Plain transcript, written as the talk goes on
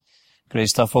Great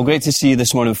stuff. Well, great to see you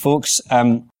this morning, folks.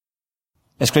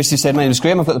 As Christy said, my name is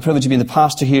Graeme. I've got the privilege of being the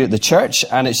pastor here at the church,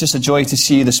 and it's just a joy to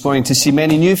see you this morning, to see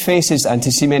many new faces and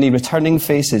to see many returning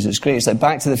faces. It's great. It's like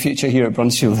Back to the Future here at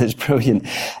Bruntsfield. It's brilliant.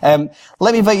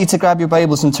 Let me invite you to grab your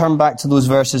Bibles and turn back to those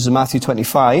verses in Matthew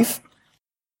 25.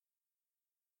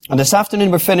 And this afternoon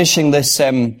we're finishing this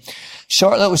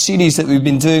short little series that we've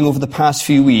been doing over the past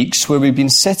few weeks, where we've been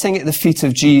sitting at the feet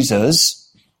of Jesus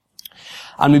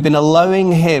and we've been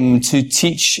allowing him to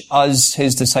teach us,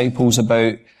 his disciples,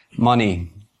 about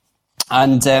money.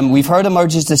 And we've heard him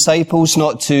urge his disciples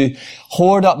not to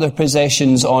hoard up their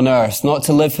possessions on earth, not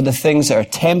to live for the things that are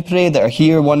temporary, that are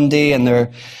here one day and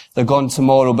they're gone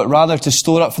tomorrow, but rather to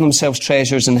store up for themselves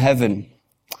treasures in heaven.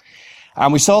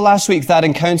 And we saw last week that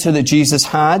encounter that Jesus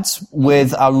had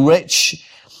with a rich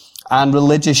and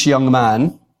religious young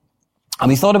man. And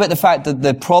we thought about the fact that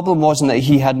the problem wasn't that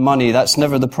he had money. That's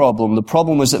never the problem. The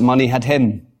problem was that money had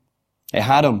him. It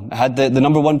had him. It had the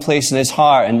number one place in his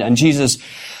heart. And Jesus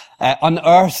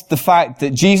unearthed the fact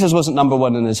that Jesus wasn't number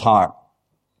one in his heart.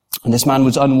 And this man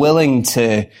was unwilling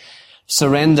to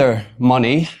surrender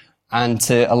money and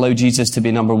to allow Jesus to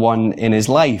be number one in his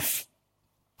life.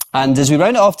 And as we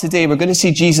round it off today, we're going to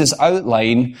see Jesus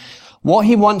outline what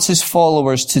he wants his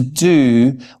followers to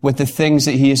do with the things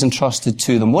that he has entrusted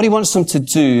to them. What he wants them to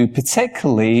do,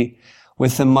 particularly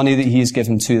with the money that he has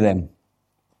given to them.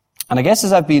 And I guess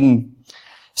as I've been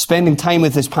spending time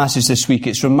with this passage this week,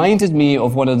 it's reminded me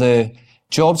of one of the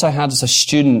jobs I had as a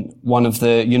student one of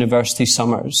the university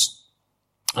summers.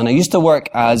 And I used to work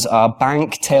as a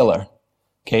bank teller.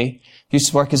 Okay? Used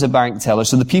to work as a bank teller.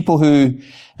 So the people who,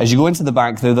 as you go into the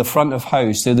bank, they're the front of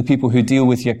house. They're the people who deal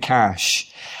with your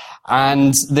cash.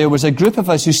 And there was a group of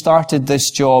us who started this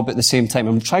job at the same time.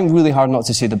 I'm trying really hard not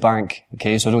to say the bank,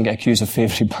 okay, so I don't get accused of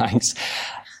favouring banks.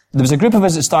 There was a group of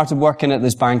us that started working at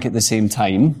this bank at the same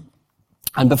time.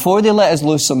 And before they let us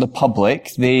loose on the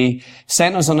public, they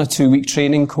sent us on a 2-week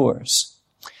training course.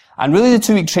 And really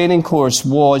the 2-week training course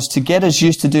was to get us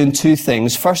used to doing two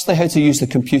things. Firstly, how to use the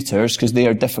computers, because they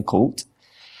are difficult.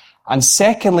 And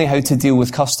secondly, how to deal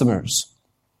with customers.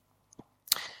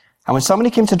 And when somebody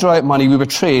came to draw out money, we were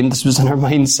trained, this was in our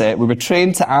mindset, we were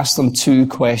trained to ask them two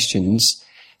questions.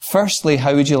 Firstly,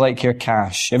 how would you like your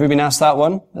cash? Ever been asked that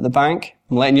one at the bank?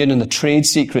 I'm letting you in on the trade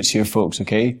secrets here, folks,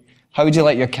 okay? How would you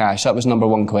like your cash? That was number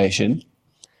one question.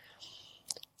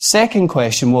 Second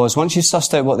question was, once you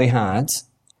sussed out what they had,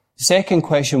 the second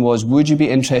question was, would you be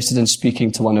interested in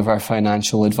speaking to one of our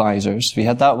financial advisors? We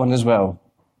had that one as well.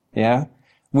 Yeah?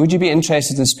 Would you be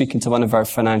interested in speaking to one of our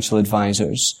financial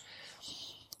advisors?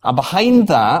 And behind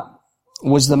that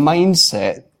was the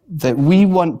mindset that we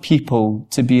want people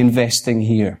to be investing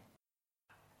here.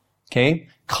 Okay?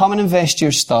 Come and invest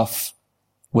your stuff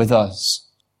with us.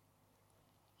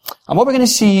 And what we're going to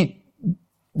see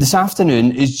this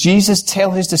afternoon is Jesus tell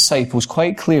his disciples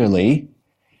quite clearly,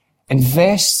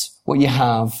 invest what you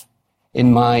have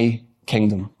in my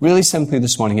kingdom. Really simply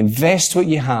this morning, invest what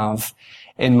you have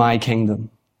in my kingdom.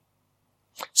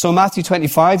 So Matthew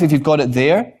 25, if you've got it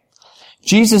there,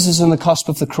 Jesus is on the cusp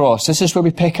of the cross. This is where we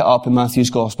pick it up in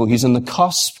Matthew's gospel. He's on the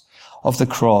cusp of the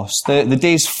cross. The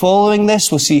days following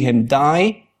this, we'll see him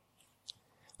die.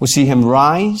 We'll see him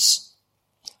rise.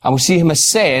 And we'll see him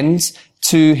ascend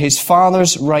to his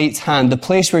Father's right hand, the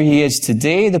place where he is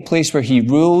today, the place where he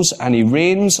rules and he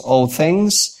reigns all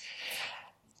things,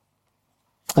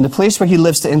 and the place where he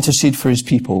lives to intercede for his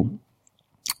people.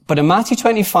 But in Matthew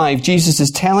 25, Jesus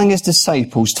is telling his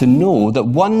disciples to know that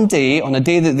one day, on a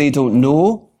day that they don't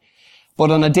know, but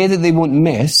on a day that they won't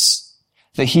miss,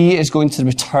 that he is going to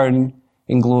return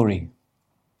in glory.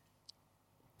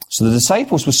 So the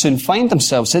disciples will soon find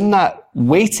themselves in that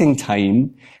waiting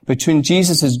time between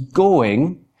Jesus'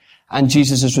 going and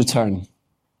Jesus' return.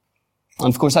 And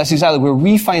of course, that's exactly where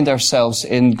we find ourselves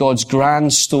in God's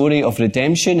grand story of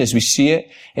redemption as we see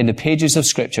it in the pages of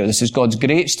Scripture. This is God's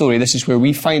great story. This is where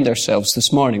we find ourselves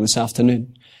this morning, this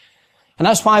afternoon. And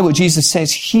that's why what Jesus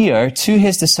says here to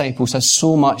his disciples has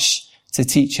so much to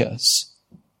teach us.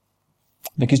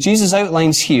 Because Jesus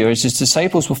outlines here as his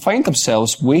disciples will find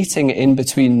themselves waiting in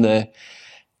between the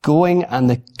going and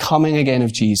the coming again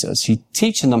of Jesus. He's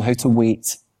teaching them how to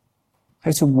wait.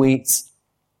 How to wait.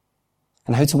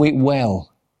 And how to wait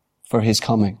well for his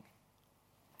coming.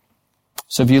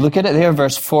 So if you look at it there,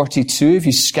 verse 42, if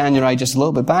you scan your eye just a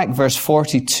little bit back, verse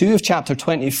 42 of chapter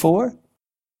 24,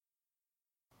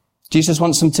 Jesus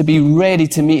wants them to be ready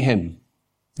to meet him.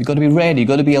 You've got to be ready, you've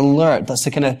got to be alert. That's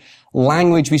the kind of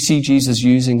language we see Jesus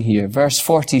using here. Verse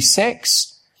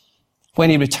 46,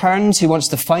 when he returns, he wants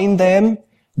to find them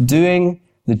doing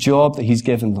the job that he's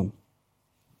given them.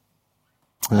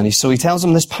 And so he tells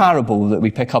them this parable that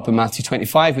we pick up in Matthew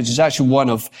 25, which is actually one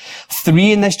of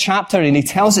 3 in this chapter, and he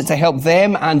tells it to help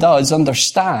them and us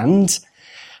understand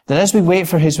that as we wait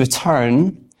for his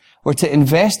return, we're to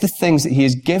invest the things that he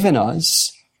has given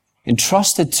us,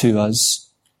 entrusted to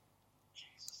us,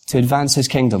 to advance his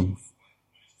kingdom.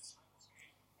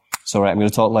 It's all right, I'm going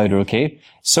to talk louder, okay?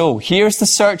 So here's the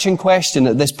searching question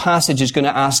that this passage is going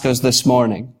to ask us this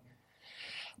morning.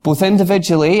 Both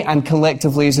individually and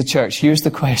collectively as a church, here's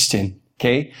the question,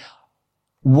 okay?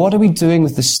 What are we doing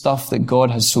with the stuff that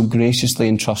God has so graciously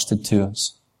entrusted to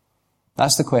us?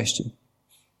 That's the question.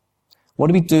 What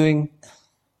are we doing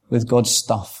with God's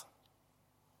stuff?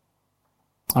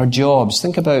 Our jobs.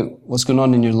 Think about what's going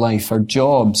on in your life. Our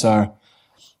jobs, our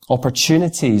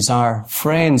opportunities, our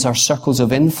friends, our circles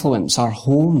of influence, our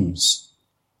homes.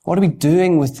 What are we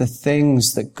doing with the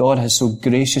things that God has so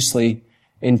graciously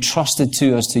entrusted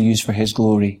to us to use for his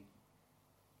glory?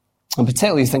 I'm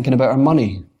particularly thinking about our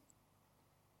money.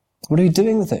 What are we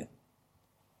doing with it?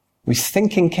 Are we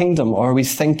thinking kingdom or are we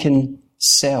thinking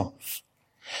self?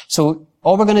 So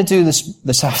all we're going to do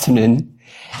this afternoon,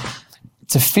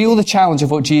 to feel the challenge of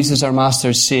what Jesus, our Master,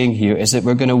 is saying here, is that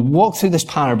we're going to walk through this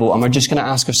parable and we're just going to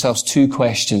ask ourselves 2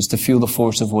 questions to feel the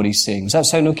force of what he's saying. Does that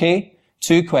sound okay?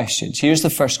 2 questions. Here's the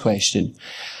first question.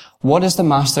 What has the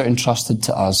Master entrusted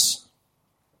to us?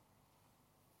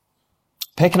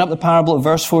 Picking up the parable at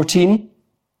verse 14,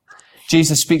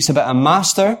 Jesus speaks about a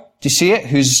master, do you see it,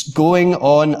 who's going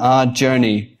on a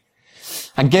journey.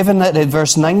 And given that in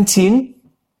verse 19,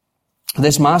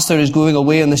 this master is going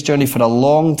away on this journey for a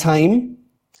long time,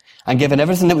 and given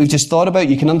everything that we've just thought about,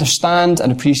 you can understand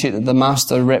and appreciate that the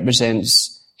master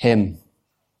represents him.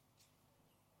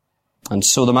 And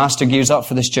so the master gears up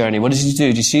for this journey. What does he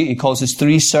do? Do you see? He calls his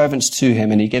 3 servants to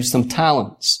him and he gives them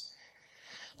talents.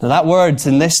 Now that word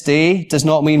in this day does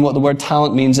not mean what the word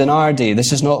talent means in our day.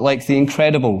 This is not like the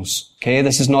Incredibles, okay?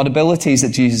 This is not abilities that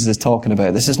Jesus is talking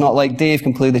about. This is not like Dave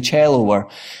can play the cello or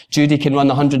Judy can run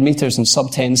 100 meters in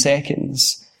sub 10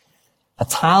 seconds. A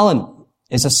talent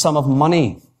is a sum of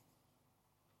money.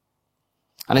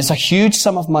 And it's a huge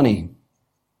sum of money.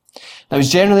 Now it's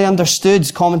generally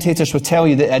understood, commentators will tell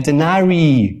you that a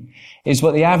denarii is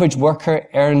what the average worker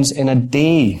earns in a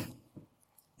day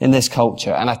in this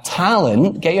culture. And a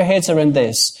talent, get your heads around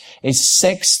this, is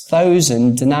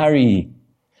 6,000 denarii.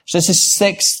 So this is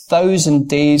 6,000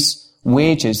 days'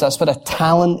 wages. That's what a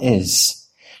talent is.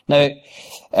 Now,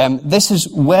 this is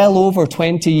well over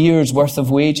 20 years' worth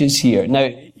of wages here. Now,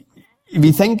 if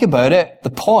you think about it, the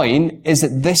point is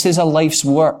that this is a life's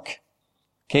work.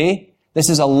 Okay? This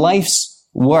is a life's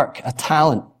work, a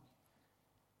talent.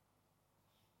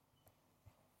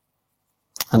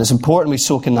 And it's important we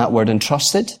soak in that word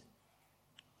entrusted.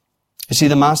 You see,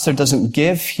 the master doesn't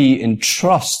give, he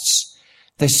entrusts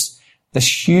this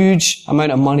huge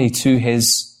amount of money to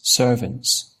his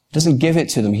servants. He doesn't give it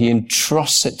to them, he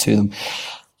entrusts it to them.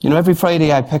 You know, every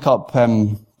Friday I pick up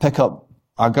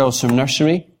our girls from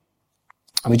nursery,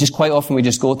 and we just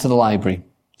go to the library.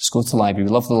 Just go to the library. We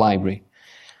love the library.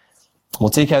 We'll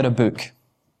take out a book.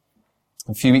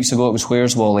 A few weeks ago it was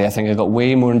Where's Wally? I think I got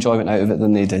way more enjoyment out of it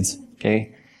than they did.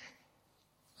 Okay?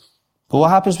 But what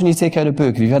happens when you take out a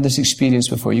book? If you've had this experience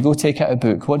before, you go take out a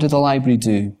book, what do the library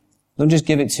do? They don't just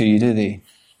give it to you, do they?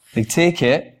 They take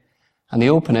it, and they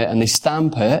open it, and they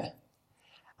stamp it,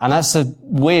 and that's a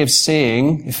way of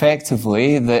saying,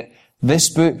 effectively, that this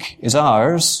book is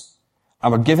ours,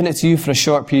 and we're giving it to you for a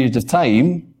short period of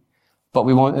time, but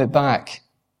we want it back.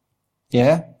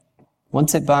 Yeah?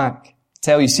 Want it back.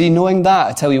 Knowing that,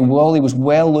 I tell you, Wally was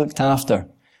well looked after.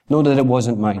 Know that it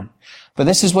wasn't mine. But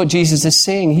this is what Jesus is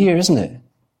saying here, isn't it?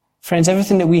 Friends,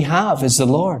 everything that we have is the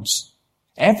Lord's.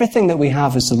 Everything that we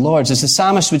have is the Lord's. As the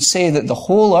psalmist would say, that the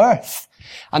whole earth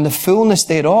and the fullness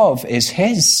thereof is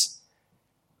his.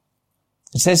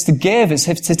 It says to give, it's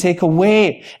to take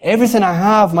away. Everything I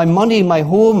have, my money, my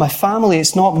home, my family,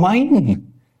 it's not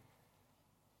mine.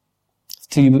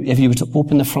 If you were to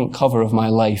open the front cover of my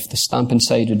life, the stamp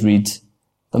inside would read,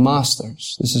 the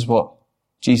Master's. This is what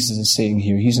Jesus is saying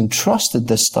here. He's entrusted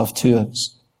this stuff to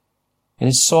us in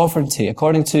his sovereignty,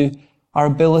 according to our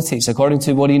abilities, according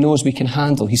to what he knows we can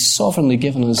handle. He's sovereignly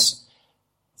given us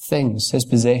things, his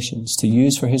possessions, to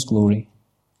use for his glory.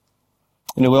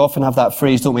 You know, we often have that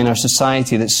phrase, don't we, in our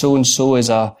society, that so-and-so is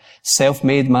a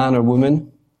self-made man or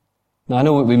woman. Now, I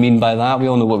know what we mean by that. We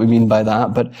all know what we mean by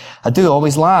that. But I do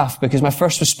always laugh because my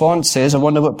first response is, I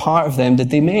wonder what part of them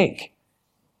did they make?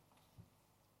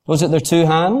 Was it their 2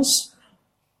 hands?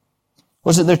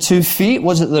 Was it their 2 feet?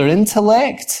 Was it their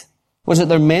intellect? Was it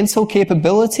their mental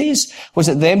capabilities? Was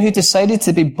it them who decided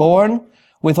to be born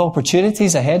with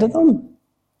opportunities ahead of them?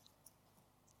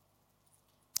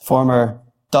 Former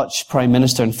Dutch Prime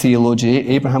Minister and theologian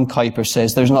Abraham Kuyper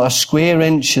says, "There's not a square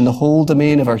inch in the whole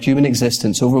domain of our human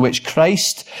existence over which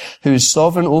Christ, who is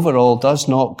sovereign over all, does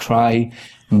not cry,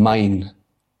 'Mine.'"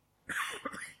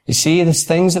 You see, these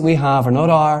things that we have are not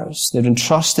ours. They're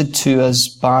entrusted to us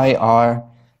by our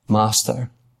Master.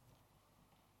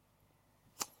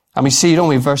 And we see, don't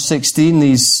we, verse 16,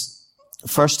 these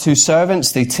first two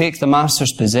servants, they take the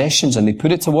master's possessions and they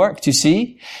put it to work, do you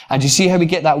see? And do you see how we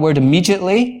get that word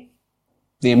immediately?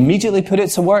 They immediately put it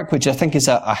to work, which I think is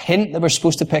a hint that we're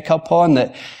supposed to pick up on,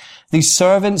 that these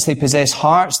servants, they possess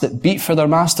hearts that beat for their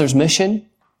master's mission.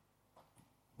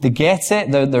 They get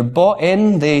it, they're bought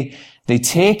in, they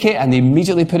take it and they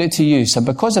immediately put it to use. And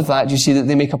because of that, you see that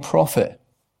they make a profit.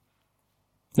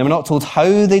 Now, we're not told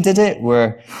how they did it,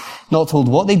 we're not told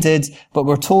what they did, but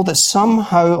we're told that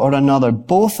somehow or another,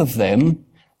 both of them,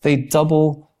 they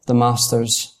double the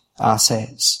master's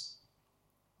assets.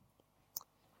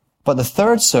 But the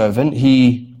third servant,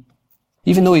 even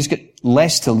though he's got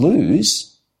less to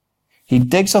lose, he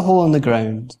digs a hole in the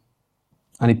ground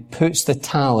and he puts the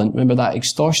talent, remember that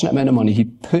extortionate amount of money, he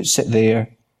puts it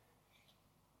there.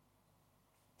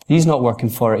 He's not working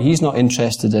for it. He's not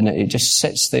interested in it. It just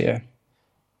sits there.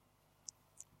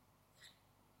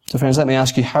 So friends, let me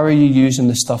ask you, how are you using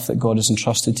the stuff that God has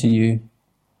entrusted to you?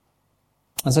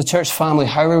 As a church family,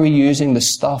 how are we using the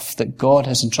stuff that God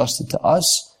has entrusted to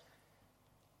us?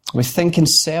 Are we thinking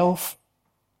self?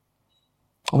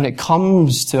 When it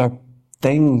comes to our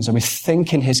things, are we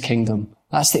thinking His kingdom?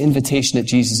 That's the invitation that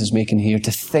Jesus is making here,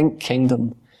 to think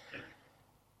kingdom.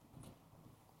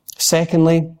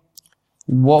 Secondly,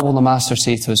 what will the Master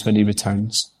say to us when He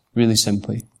returns? Really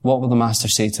simply, what will the Master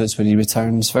say to us when He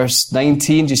returns? Verse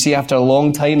 19, do you see, after a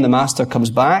long time, the Master comes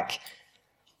back.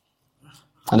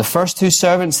 And the first two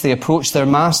servants, they approach their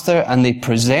Master and they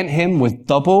present Him with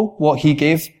double what He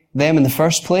gave them in the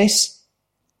first place.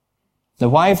 Now,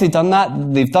 why have they done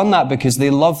that? They've done that because they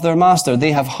love their Master.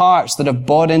 They have hearts that have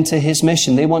bought into His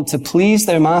mission. They want to please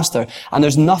their Master. And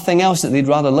there's nothing else that they'd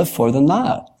rather live for than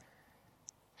that.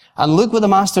 And look what the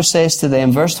Master says to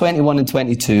them, verse 21 and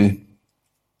 22.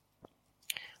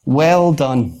 "Well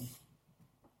done,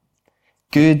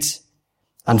 good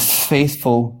and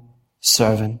faithful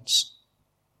servants."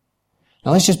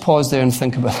 Now let's just pause there and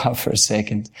think about that for a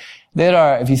second. There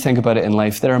are, if you think about it in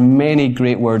life, there are many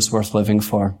great words worth living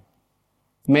for.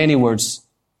 Many words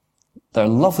that are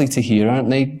lovely to hear, aren't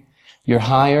they? You're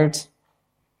hired.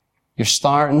 You're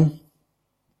starting.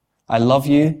 I love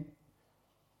you.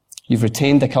 You've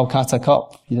retained the Calcutta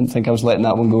Cup. You didn't think I was letting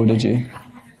that one go, did you?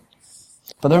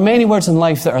 But there are many words in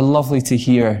life that are lovely to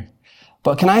hear.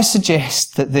 But can I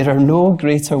suggest that there are no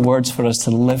greater words for us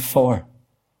to live for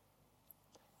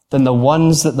than the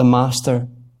ones that the Master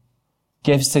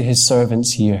gives to His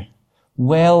servants here?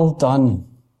 Well done,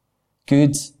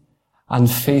 good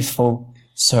and faithful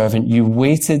servant. You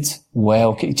waited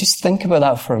well. Can you just think about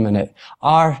that for a minute?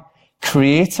 Our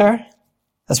Creator,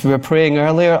 as we were praying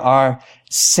earlier, our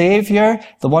Savior,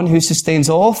 the one who sustains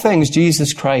all things,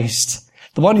 Jesus Christ,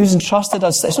 the one who's entrusted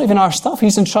us, it's not even our stuff,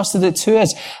 He's entrusted it to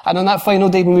us. And on that final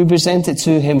day when we present it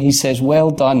to Him, He says, "Well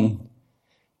done,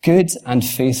 good and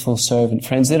faithful servant."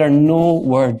 Friends, there are no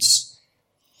words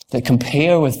that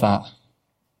compare with that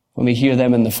when we hear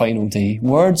them in the final day.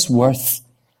 Words worth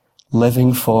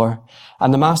living for.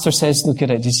 And the Master says, look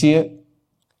at it, do you see it?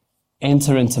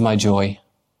 Enter into my joy.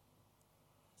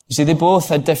 You see, they both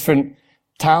had different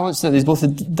talents, they both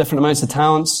had different amounts of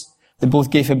talents. They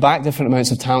both gave Him back different amounts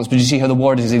of talents, but you see how the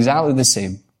word is exactly the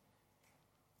same.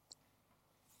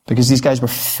 Because these guys were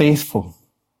faithful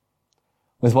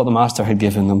with what the Master had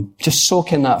given them. Just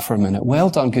soak in that for a minute. Well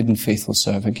done, good and faithful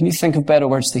servant. Can you think of better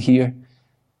words to hear?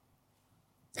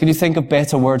 Can you think of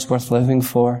better words worth living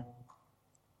for?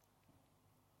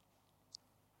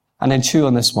 And then chew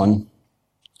on this one.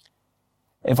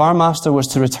 If our Master was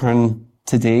to return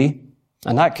today,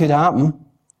 and that could happen,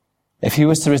 if He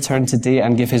was to return today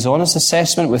and give His honest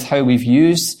assessment with how we've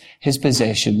used His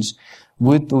possessions,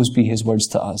 would those be His words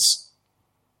to us?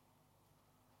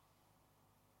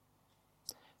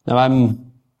 Now,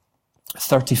 I'm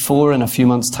 34 in a few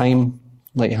months' time.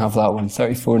 I'd like to have that one.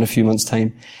 34 in a few months'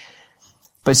 time.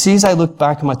 But see, as I look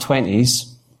back in my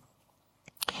 20s,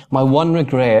 my one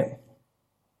regret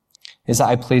is that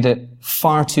I played it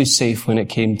far too safe when it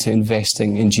came to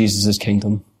investing in Jesus'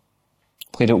 kingdom.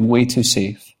 Played it way too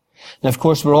safe. Now, of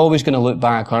course, we're always going to look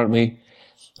back, aren't we,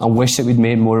 and wish that we'd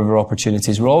made more of our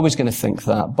opportunities. We're always going to think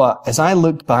that. But as I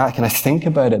look back and I think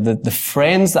about it, the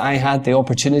friends that I had the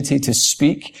opportunity to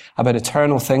speak about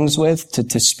eternal things with,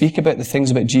 to speak about the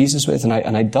things about Jesus with, and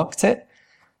I ducked it,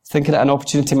 thinking that an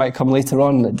opportunity might come later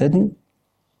on, and it didn't.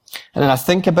 And then I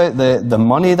think about the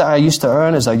money that I used to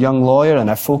earn as a young lawyer,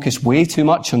 and I focused way too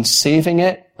much on saving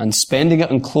it and spending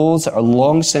it on clothes that are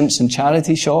long since in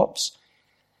charity shops,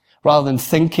 rather than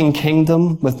thinking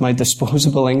kingdom with my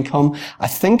disposable income. I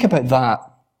think about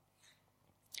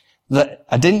that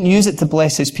I didn't use it to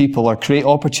bless his people or create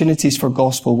opportunities for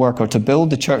gospel work or to build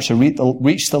the church or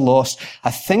reach the lost.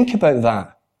 I think about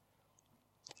that.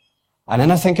 And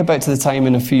then I think about to the time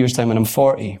in a few years' time when I'm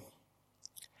 40.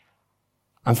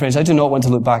 And friends, I do not want to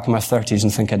look back in my 30s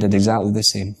and think I did exactly the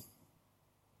same.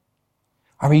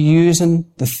 Are we using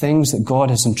the things that God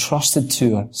has entrusted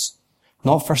to us?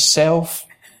 Not for self.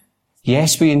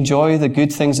 Yes, we enjoy the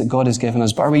good things that God has given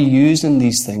us, but are we using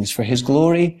these things for his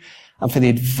glory and for the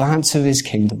advance of his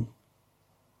kingdom?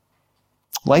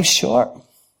 Life's short.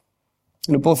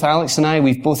 You know, both Alex and I,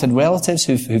 we've both had relatives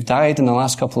who've died in the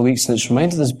last couple of weeks, and it's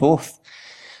reminded us both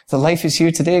that life is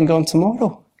here today and gone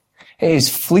tomorrow. It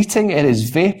is fleeting, it is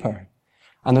vapor.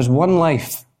 And there's one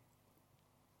life.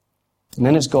 And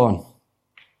then it's gone.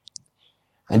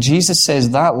 And Jesus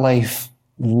says, that life,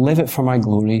 live it for my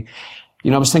glory. You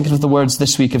know, I was thinking of the words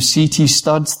this week of C.T.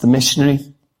 Studd, the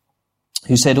missionary,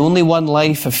 who said, only one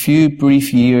life, a few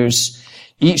brief years,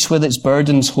 each with its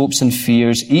burdens, hopes and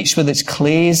fears, each with its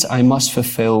clays I must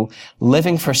fulfill,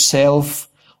 living for self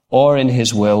or in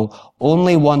his will.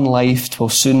 Only one life 'twill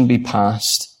soon be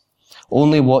past.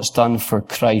 Only what's done for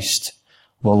Christ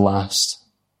will last.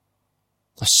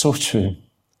 That's so true.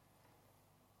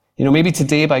 You know, maybe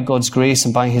today, by God's grace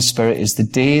and by his Spirit, is the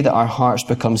day that our hearts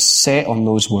become set on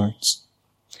those words.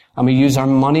 And we use our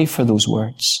money for those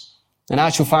words. In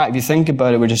actual fact, if you think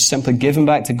about it, we're just simply giving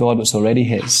back to God what's already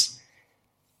his.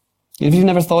 If you've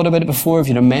never thought about it before, if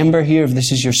you're a member here, if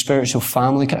this is your spiritual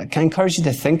family, can I encourage you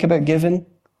to think about giving?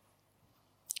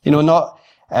 You know, not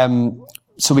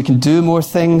so we can do more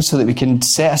things, so that we can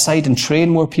set aside and train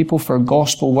more people for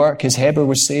gospel work, as Heber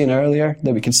was saying earlier,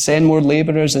 that we can send more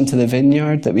laborers into the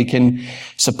vineyard, that we can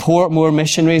support more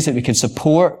missionaries, that we can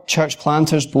support church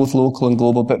planters, both local and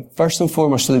global, but first and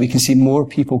foremost, so that we can see more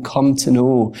people come to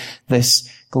know this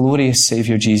glorious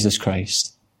Savior, Jesus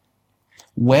Christ.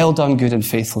 Well done, good and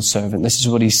faithful servant. This is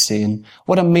what he's saying.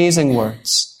 What amazing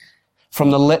words from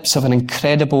the lips of an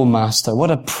incredible master.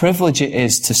 What a privilege it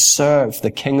is to serve the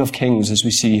King of Kings as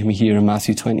we see him here in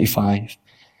Matthew 25.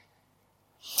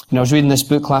 You know, I was reading this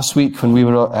book last week when we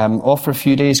were off for a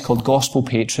few days called Gospel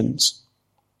Patrons.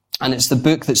 And it's the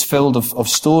book that's filled of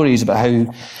stories about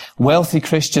how wealthy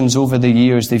Christians over the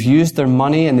years, they've used their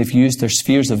money and they've used their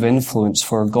spheres of influence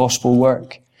for gospel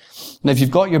work. Now, if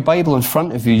you've got your Bible in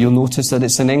front of you, you'll notice that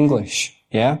it's in English.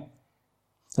 Yeah?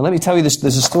 Now, let me tell you this.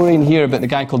 There's a story in here about the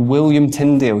guy called William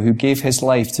Tyndale who gave his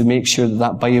life to make sure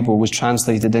that Bible was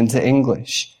translated into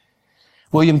English.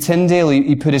 William Tyndale,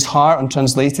 he put his heart on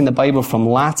translating the Bible from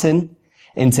Latin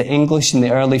into English in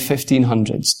the early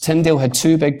 1500s. Tyndale had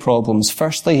two big problems.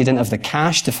 Firstly, he didn't have the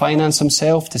cash to finance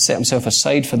himself, to set himself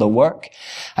aside for the work.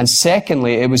 And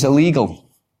secondly, it was illegal,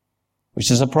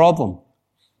 which is a problem.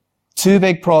 Two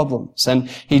big problems. And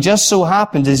he just so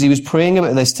happened, as he was praying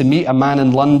about this, to meet a man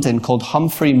in London called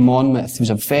Humphrey Monmouth, who was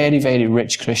a very, very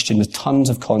rich Christian with tons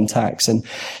of contacts. And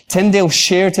Tyndale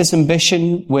shared his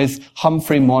ambition with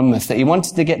Humphrey Monmouth that he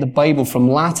wanted to get the Bible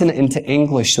from Latin into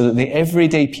English so that the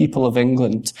everyday people of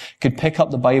England could pick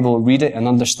up the Bible, read it, and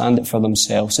understand it for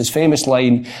themselves. His famous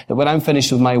line that when I'm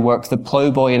finished with my work, the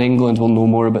ploughboy in England will know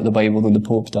more about the Bible than the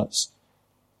Pope does.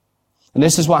 And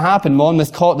this is what happened.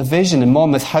 Monmouth caught the vision, and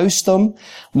Monmouth housed him.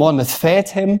 Monmouth fed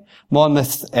him.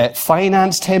 Monmouth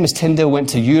financed him as Tyndale went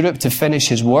to Europe to finish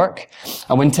his work.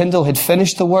 And when Tyndale had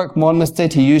finished the work, Monmouth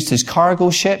did, he used his cargo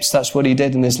ships. That's what he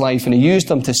did in his life. And he used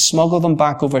them to smuggle them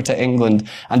back over to England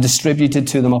and distributed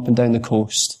to them up and down the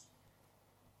coast.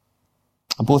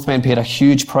 And both men paid a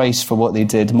huge price for what they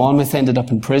did. Monmouth ended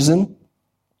up in prison,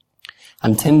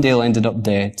 and Tyndale ended up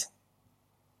dead.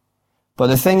 But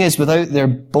the thing is, without their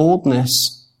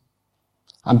boldness,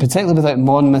 and particularly without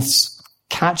Monmouth's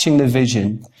catching the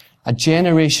vision, a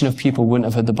generation of people wouldn't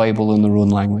have had the Bible in their own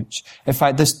language. In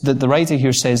fact, the writer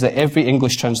here says that every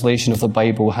English translation of the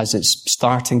Bible has its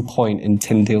starting point in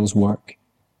Tyndale's work.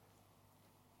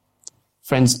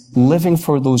 Friends, living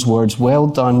for those words, well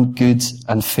done, good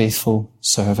and faithful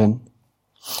servant.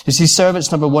 You see,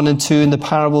 servants number 1 and 2 in the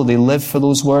parable, they live for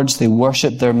those words, they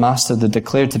worship their master, they're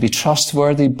declared to be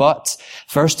trustworthy, but,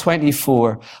 verse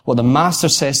 24, what the master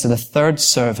says to the third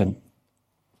servant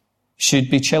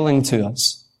should be chilling to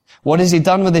us. What has he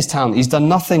done with his talent? He's done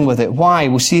nothing with it. Why?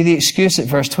 We'll see the excuse at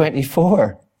verse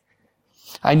 24.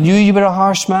 I knew you were a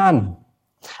harsh man.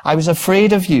 I was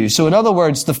afraid of you. So in other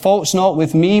words, the fault's not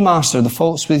with me, Master, the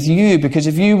fault's with you, because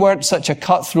if you weren't such a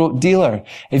cutthroat dealer,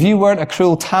 if you weren't a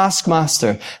cruel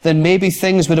taskmaster, then maybe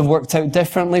things would have worked out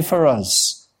differently for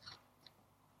us.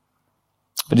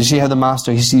 But you see how the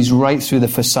Master, he sees right through the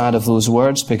facade of those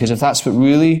words, because if that's what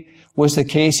really was the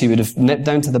case, he would have nipped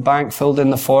down to the bank, filled in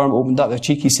the form, opened up a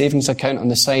cheeky savings account on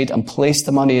the side and placed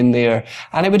the money in there,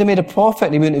 and it would have made a profit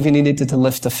and he wouldn't have even needed to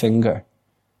lift a finger.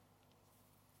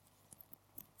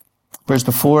 Whereas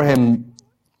before him,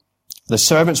 the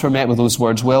servants were met with those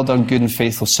words, well done, good and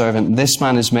faithful servant. This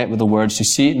man is met with the words, you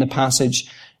see it in the passage,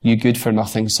 you good for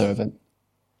nothing servant.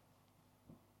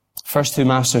 First two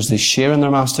masters, they share in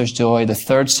their master's joy. The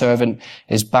third servant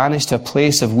is banished to a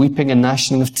place of weeping and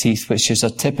gnashing of teeth, which is a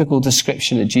typical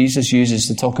description that Jesus uses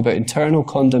to talk about eternal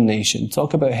condemnation,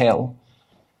 talk about hell.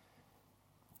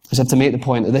 As if to make the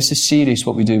point that this is serious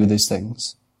what we do with these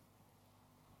things.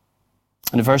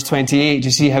 And in verse 28,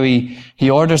 you see how he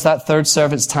orders that third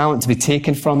servant's talent to be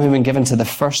taken from him and given to the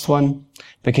first one,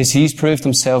 because he's proved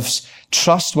himself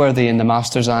trustworthy in the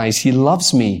master's eyes. He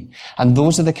loves me. And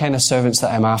those are the kind of servants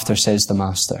that I'm after, says the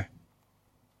master.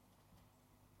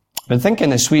 I've been thinking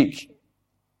this week,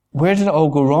 where did it all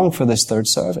go wrong for this third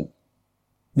servant?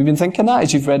 You've been thinking that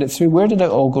as you've read it through. Where did it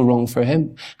all go wrong for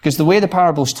him? Because the way the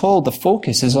parable's told, the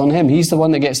focus is on him. He's the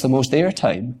one that gets the most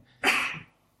airtime.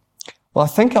 Well, I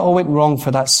think it all went wrong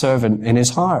for that servant in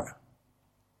his heart.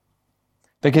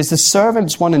 Because the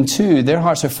servants 1 and 2, their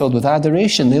hearts are filled with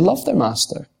adoration. They love their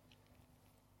master.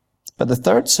 But the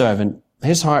third servant,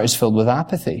 his heart is filled with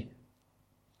apathy.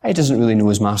 He doesn't really know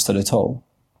his master at all.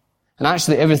 And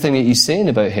actually everything that he's saying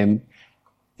about him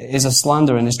is a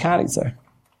slander in his character.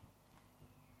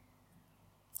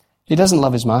 He doesn't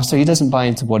love his master. He doesn't buy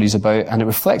into what he's about, and it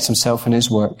reflects himself in his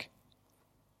work.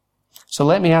 So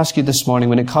let me ask you this morning,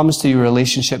 when it comes to your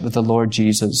relationship with the Lord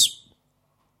Jesus,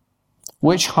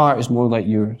 which heart is more like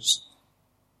yours?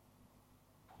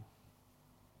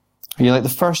 Are you like the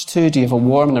first two? Do you have a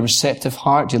warm and a receptive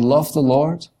heart? Do you love the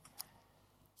Lord?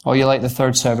 Or are you like the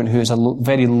third servant who has a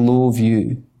very low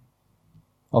view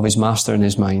of his master in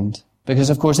his mind? Because,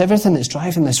 of course, everything that's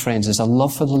driving this, friends, is a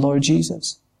love for the Lord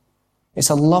Jesus. It's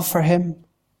a love for him.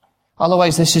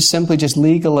 Otherwise, this is simply just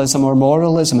legalism or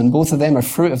moralism, and both of them are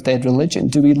fruit of dead religion.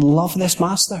 Do we love this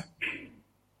master?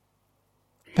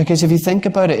 Because if you think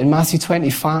about it, in Matthew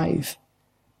 25,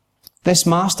 this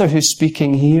master who's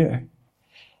speaking here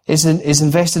is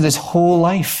invested his whole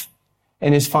life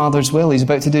in his Father's will. He's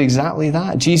about to do exactly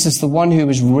that. Jesus, the one who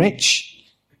was rich,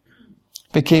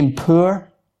 became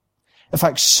poor. In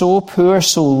fact, so poor,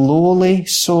 so lowly,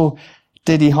 so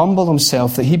did he humble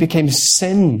himself that he became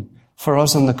sin for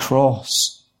us on the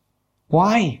cross.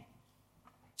 Why?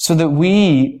 So that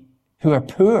we, who are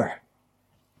poor,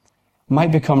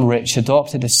 might become rich,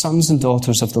 adopted as sons and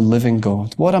daughters of the living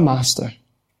God. What a master.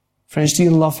 Friends, do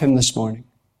you love him this morning?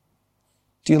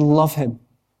 Do you love him?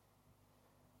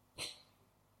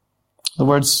 The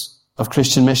words of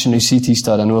Christian missionary C.T.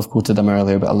 Studd, I know I've quoted them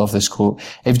earlier, but I love this quote.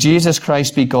 If Jesus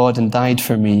Christ be God and died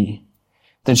for me,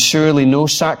 then surely no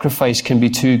sacrifice can be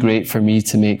too great for me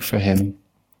to make for him.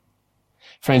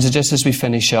 Friends, just as we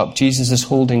finish up, Jesus is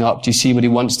holding up, do you see what he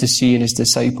wants to see in his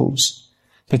disciples?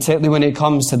 Particularly when it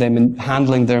comes to them and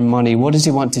handling their money. What does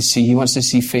he want to see? He wants to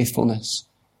see faithfulness.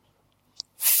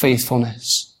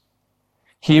 Faithfulness.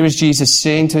 Here is Jesus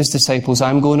saying to his disciples,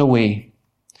 I'm going away,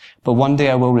 but one day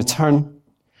I will return,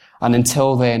 and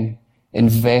until then,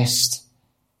 invest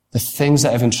the things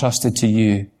that I've entrusted to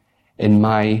you in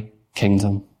my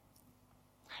kingdom.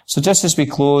 So just as we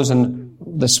close, and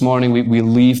this morning we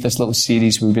leave this little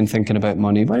series where we've been thinking about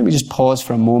money, why don't we just pause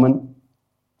for a moment?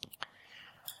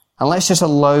 And let's just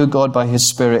allow God by his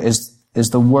Spirit, as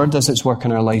the Word does its work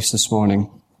in our lives this morning,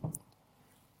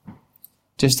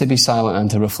 just to be silent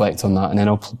and to reflect on that, and then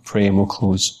I'll pray and we'll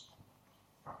close.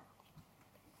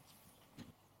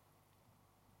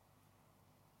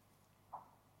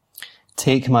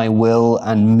 Take my will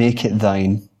and make it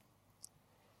thine.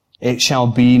 It shall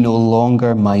be no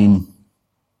longer mine.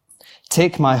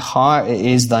 Take my heart, it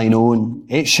is thine own.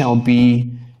 It shall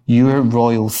be your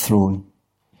royal throne.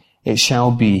 It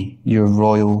shall be your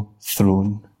royal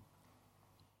throne.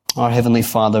 Our Heavenly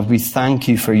Father, we thank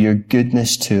you for your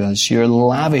goodness to us, your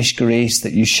lavish grace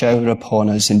that you shower upon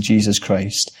us in Jesus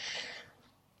Christ.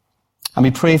 And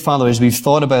we pray, Father, as we've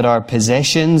thought about our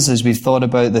possessions, as we've thought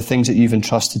about the things that you've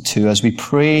entrusted to us, we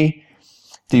pray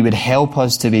that you would help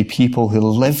us to be people who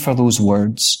live for those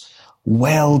words.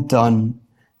 Well done,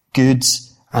 good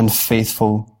and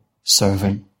faithful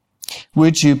servant.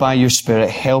 Would you, by your Spirit,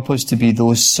 help us to be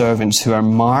those servants who are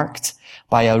marked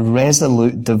by a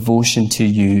resolute devotion to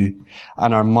you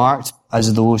and are marked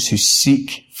as those who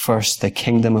seek first the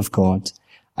kingdom of God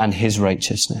and his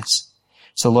righteousness.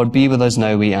 So Lord, be with us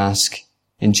now, we ask,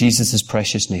 in Jesus'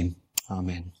 precious name.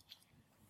 Amen.